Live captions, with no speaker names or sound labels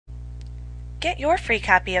Get your free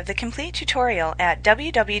copy of the complete tutorial at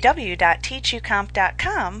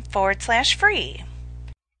www.teachucomp.com/free.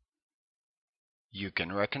 You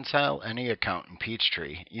can reconcile any account in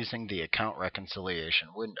Peachtree using the Account Reconciliation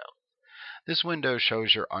window. This window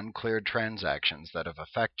shows your uncleared transactions that have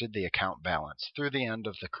affected the account balance through the end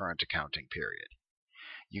of the current accounting period.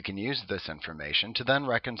 You can use this information to then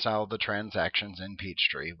reconcile the transactions in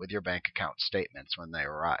Peachtree with your bank account statements when they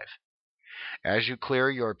arrive. As you clear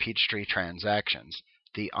your Peachtree transactions,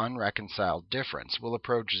 the unreconciled difference will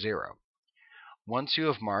approach zero. Once you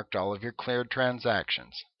have marked all of your cleared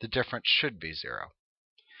transactions, the difference should be zero.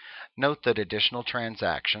 Note that additional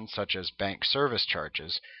transactions, such as bank service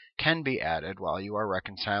charges, can be added while you are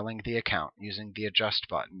reconciling the account using the Adjust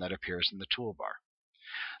button that appears in the toolbar.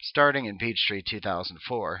 Starting in Peachtree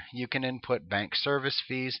 2004, you can input bank service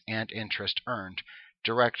fees and interest earned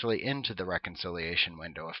directly into the reconciliation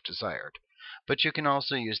window if desired, but you can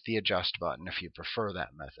also use the Adjust button if you prefer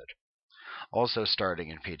that method. Also starting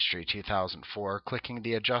in Peachtree 2004, clicking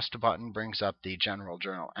the Adjust button brings up the General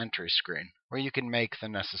Journal Entry screen, where you can make the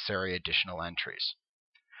necessary additional entries.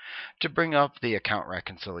 To bring up the Account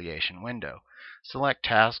Reconciliation window, select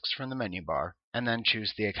Tasks from the menu bar, and then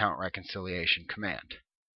choose the Account Reconciliation command.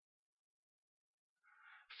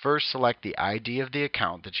 First, select the ID of the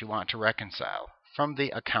account that you want to reconcile from the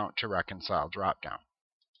Account to Reconcile dropdown.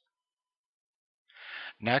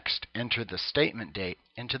 Next, enter the statement date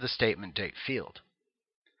into the Statement Date field.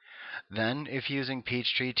 Then, if using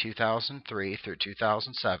Peachtree 2003 through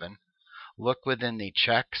 2007, look within the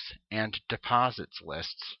Checks and Deposits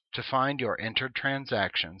lists to find your entered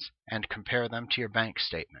transactions and compare them to your bank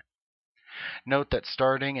statement. Note that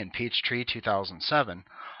starting in Peachtree 2007,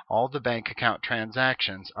 all the bank account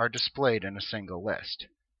transactions are displayed in a single list.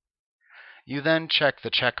 You then check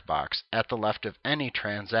the checkbox at the left of any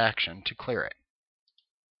transaction to clear it.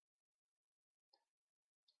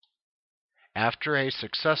 After a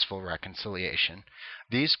successful reconciliation,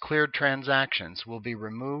 these cleared transactions will be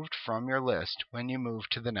removed from your list when you move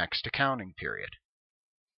to the next accounting period.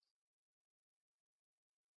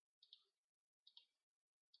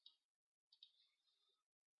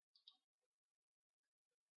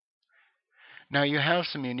 Now you have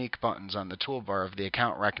some unique buttons on the toolbar of the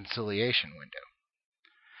Account Reconciliation window.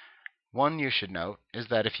 One you should note is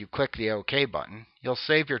that if you click the OK button, you'll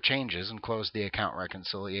save your changes and close the Account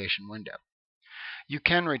Reconciliation window. You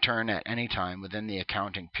can return at any time within the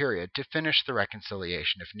accounting period to finish the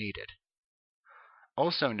reconciliation if needed.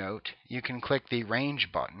 Also note, you can click the Range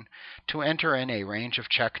button to enter in a range of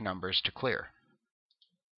check numbers to clear.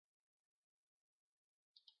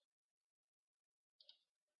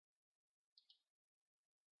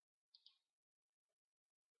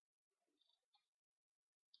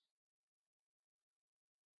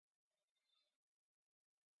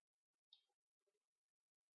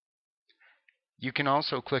 You can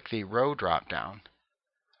also click the Row drop-down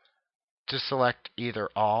to select either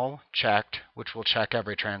All Checked, which will check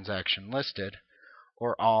every transaction listed,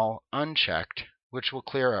 or All Unchecked, which will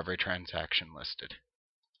clear every transaction listed.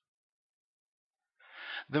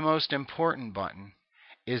 The most important button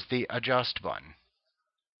is the Adjust button.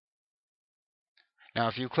 Now,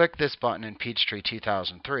 if you click this button in Peachtree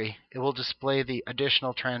 2003, it will display the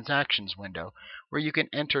Additional Transactions window, where you can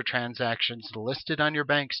enter transactions listed on your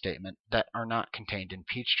bank statement that are not contained in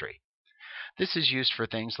Peachtree. This is used for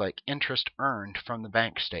things like interest earned from the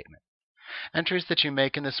bank statement. Entries that you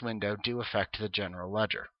make in this window do affect the general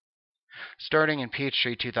ledger. Starting in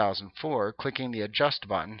Peachtree 2004, clicking the Adjust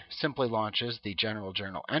button simply launches the General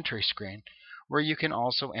Journal Entry screen, where you can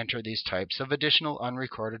also enter these types of additional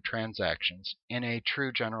unrecorded transactions in a true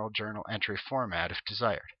General Journal Entry format if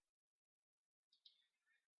desired.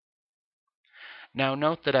 Now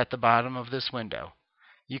note that at the bottom of this window,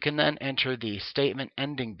 you can then enter the statement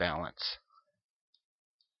ending balance.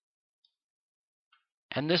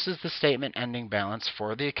 And this is the statement ending balance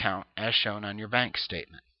for the account as shown on your bank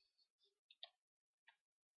statement.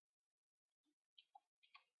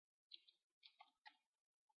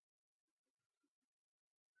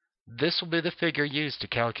 This will be the figure used to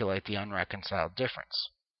calculate the unreconciled difference.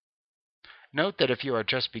 Note that if you are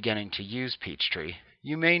just beginning to use Peachtree,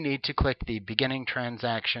 you may need to click the Beginning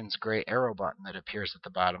Transactions gray arrow button that appears at the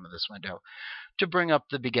bottom of this window to bring up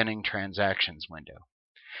the Beginning Transactions window.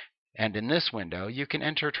 And in this window, you can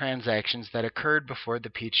enter transactions that occurred before the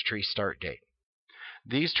Peachtree start date.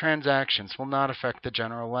 These transactions will not affect the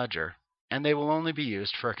general ledger, and they will only be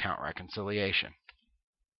used for account reconciliation.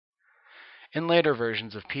 In later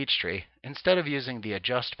versions of Peachtree, instead of using the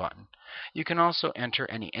Adjust button, you can also enter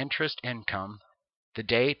any interest income, the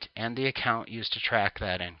date and the account used to track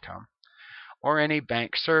that income, or any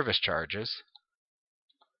bank service charges,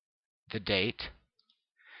 the date,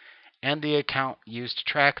 and the account used to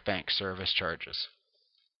track bank service charges.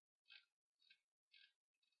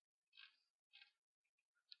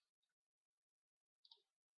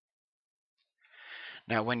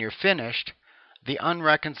 Now, when you're finished, the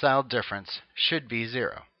unreconciled difference should be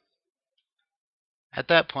 0. At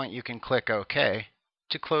that point, you can click OK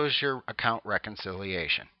to close your account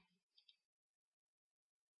reconciliation.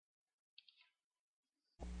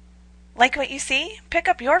 Like what you see? Pick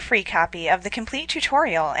up your free copy of the complete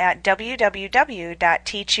tutorial at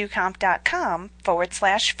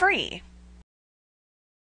www.teachucomp.com/free.